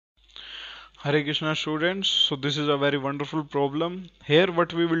Hare Krishna students, so this is a very wonderful problem. Here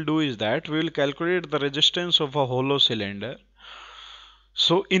what we will do is that we will calculate the resistance of a hollow cylinder.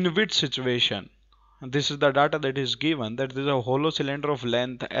 So in which situation? This is the data that is given, that there is a hollow cylinder of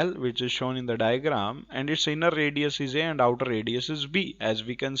length L which is shown in the diagram, and its inner radius is A and outer radius is B, as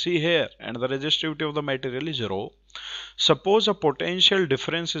we can see here, and the resistivity of the material is rho. Suppose a potential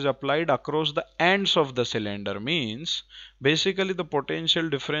difference is applied across the ends of the cylinder, means basically the potential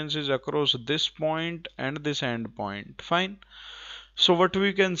difference is across this point and this end point. Fine. So what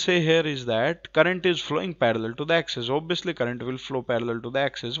we can say here is that current is flowing parallel to the axis. Obviously current will flow parallel to the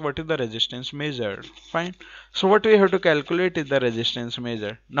axis. What is the resistance measured? Fine. So what we have to calculate is the resistance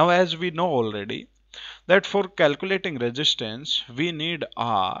measured. Now as we know already that for calculating resistance we need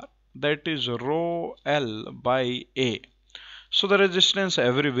R, that is rho L by A. So the resistance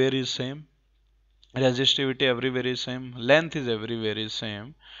everywhere is same, resistivity everywhere is same, length is everywhere is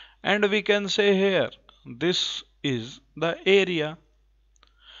same, and we can say here this is the area.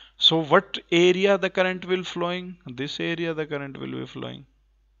 So what area the current will flowing? This area the current will be flowing.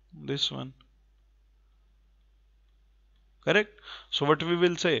 This one. Correct? So what we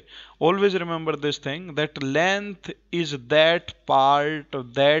will say? Always remember this thing, that length is that part,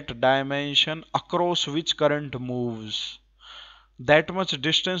 that dimension across which current moves. That much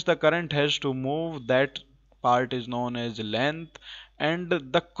distance the current has to move, that part is known as length, and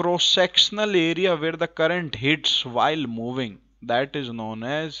the cross-sectional area where the current hits while moving, that is known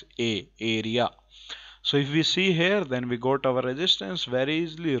as A, area. So if we see here, then we got our resistance very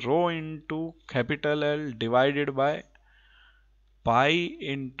easily, rho into capital L divided by pi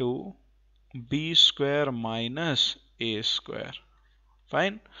into B square minus A square.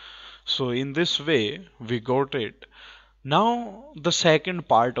 Fine. So in this way we got it. Now the second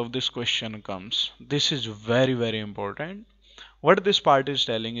part of this question comes. This is very important. What this part is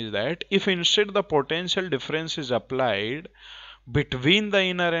telling is that if instead the potential difference is applied between the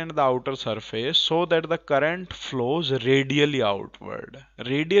inner and the outer surface so that the current flows radially outward.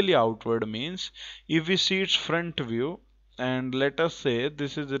 Radially outward means if we see its front view, and let us say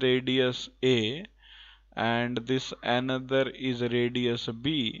this is radius A and this another is radius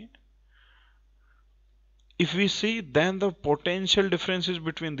B. If we see, then the potential difference is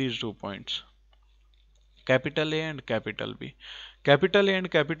between these 2 points, capital A and capital B. Capital A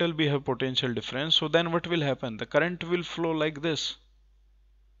and capital B have potential difference, so then what will happen? The current will flow like this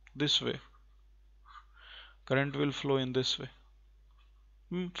way. Current will flow in this way.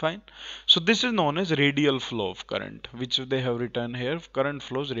 Fine. So this is known as radial flow of current, which they have written here. Current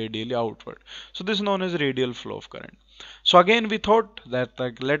flows radially outward. So this is known as radial flow of current. So again we thought that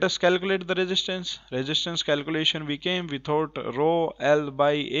let us calculate the resistance. Resistance calculation we thought rho L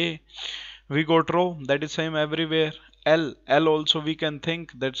by A. We got rho, that is same everywhere. L also we can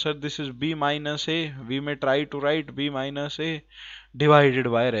think that sir this is B minus A. We may try to write B minus A divided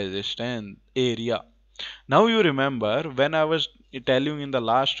by resistance area. Now you remember when I was telling you in the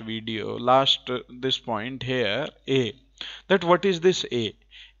last video, this point here, A, that what is this A?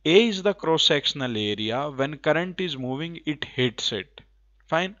 A is the cross-sectional area. When current is moving, it hits it.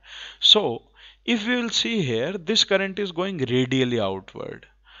 Fine. So if we will see here, this current is going radially outward.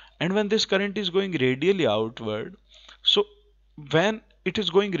 And when this current is going radially outward, so when it is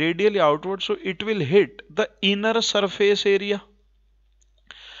going radially outward, so it will hit the inner surface area.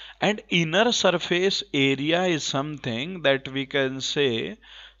 And inner surface area is something that we can say,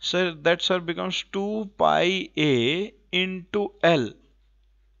 sir, that sir becomes 2 pi A into L.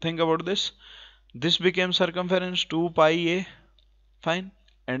 Think about this. This became circumference 2 pi A, fine,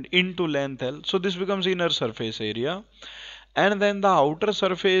 and into length L. So this becomes inner surface area. And then the outer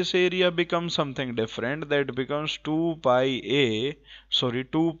surface area becomes something different. That becomes 2 pi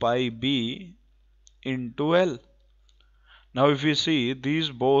B into L. Now if we see, these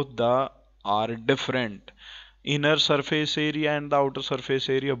both are different. Inner surface area and the outer surface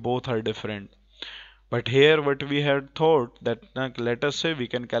area both are different. But here what we had thought that let us say we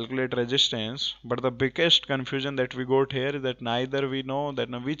can calculate resistance, but the biggest confusion that we got here is that neither we know that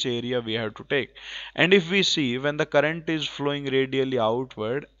which area we have to take. And if we see, when the current is flowing radially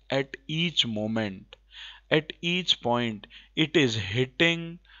outward, at each moment, at each point, it is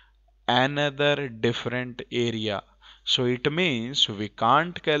hitting another different area. So it means we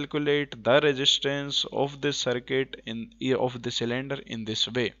can't calculate the resistance of this circuit of the cylinder in this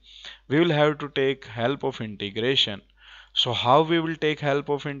way. We will have to take help of integration. So how we will take help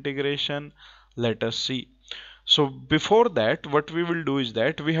of integration? Let us see. So before that, what we will do is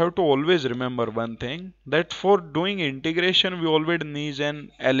that we have to always remember one thing, that for doing integration we always need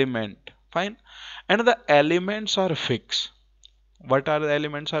an element. Fine. And the elements are fixed. What are the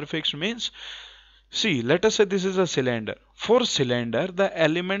elements are fixed means, see, let us say this is a cylinder. For cylinder, the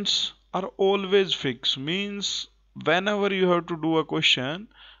elements are always fixed. Means whenever you have to do a question,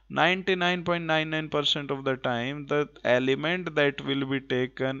 99.99% of the time, the element that will be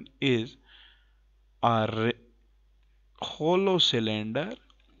taken is a hollow cylinder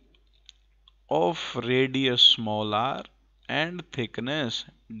of radius small r and thickness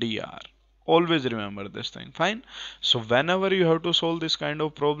dr. Always remember this thing. Fine. So whenever you have to solve this kind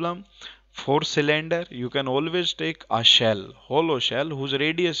of problem, for cylinder, you can always take a shell, hollow shell, whose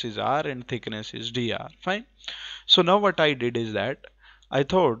radius is r and thickness is dr. Fine. So now what I did is that I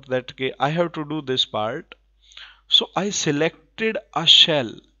thought that okay, I have to do this part. So I selected a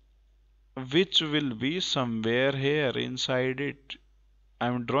shell which will be somewhere here inside it.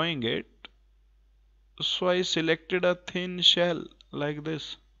 I'm drawing it. So I selected a thin shell like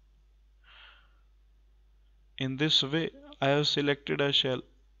this. In this way, I have selected a shell.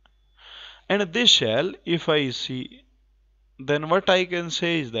 And this shell, if I see, then what I can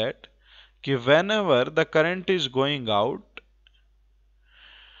say is that whenever the current is going out,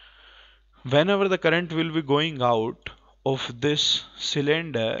 whenever the current will be going out of this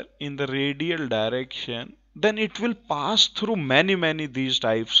cylinder in the radial direction, then it will pass through many these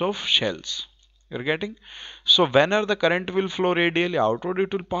types of shells. You're getting? So whenever the current will flow radially outward,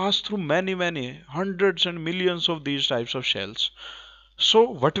 it will pass through many hundreds and millions of these types of shells. So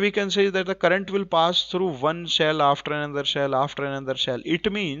what we can say is that the current will pass through one shell after another shell after another shell. It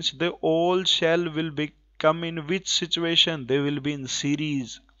means the all shell will become in which situation? They will be in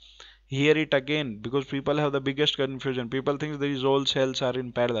series. Hear it again, because people have the biggest confusion. People think these all shells are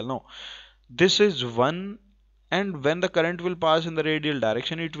in parallel. No, this is one, and when the current will pass in the radial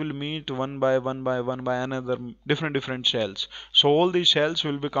direction, it will meet one by another different shells. So all these shells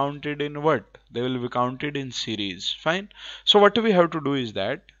will be counted in what? They will be counted in series. Fine. So what we have to do is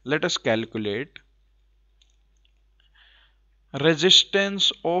that let us calculate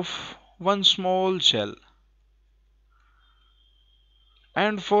resistance of one small shell,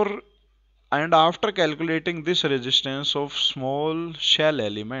 and after calculating this resistance of small shell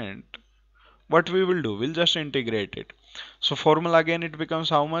element, what we will do, we'll just integrate it. So formula again, it becomes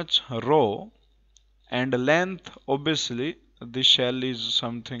how much? Rho, and length, obviously the shell is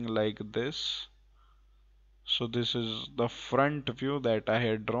something like this. So this is the front view that I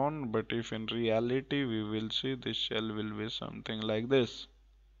had drawn, but if in reality we will see, this shell will be something like this.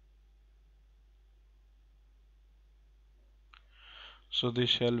 So this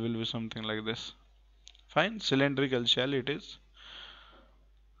shell will be something like this. Fine, cylindrical shell it is.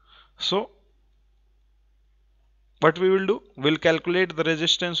 So what we will do, we'll calculate the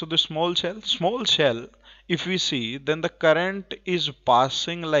resistance of the small shell. Small shell, if we see, then the current is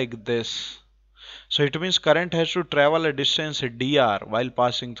passing like this. So it means current has to travel a distance dr while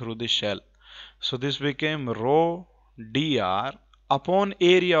passing through this shell. So this became rho dr upon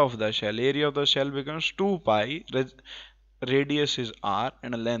area of the shell. Area of the shell becomes 2 pi. Radius is r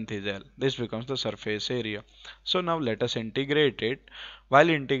and length is l. This becomes the surface area. So now let us integrate it. While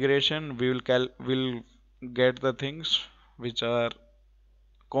integration, we will get the things which are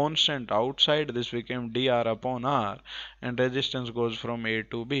constant outside. This became dr upon r, and resistance goes from a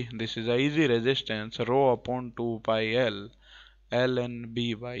to b. This is a easy resistance, rho upon 2 pi l, ln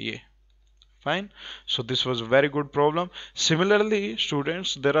b by a. Fine. So this was a very good problem. Similarly,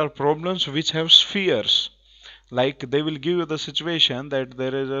 students, there are problems which have spheres. Like they will give you the situation that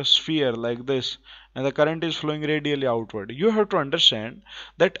there is a sphere like this and the current is flowing radially outward. You have to understand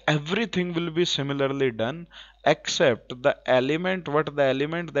that everything will be similarly done except the element, what the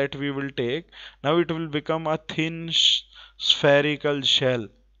element that we will take. Now it will become a thin spherical shell.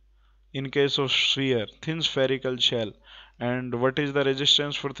 In case of sphere, thin spherical shell. And what is the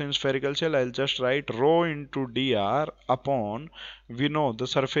resistance for thin spherical shell? I'll just write rho into dr upon, we know the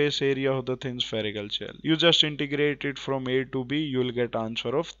surface area of the thin spherical shell. You just integrate it from a to b, you will get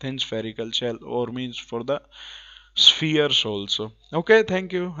answer of thin spherical shell, or means for the spheres also. Okay,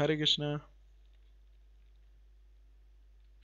 thank you. Hare Krishna.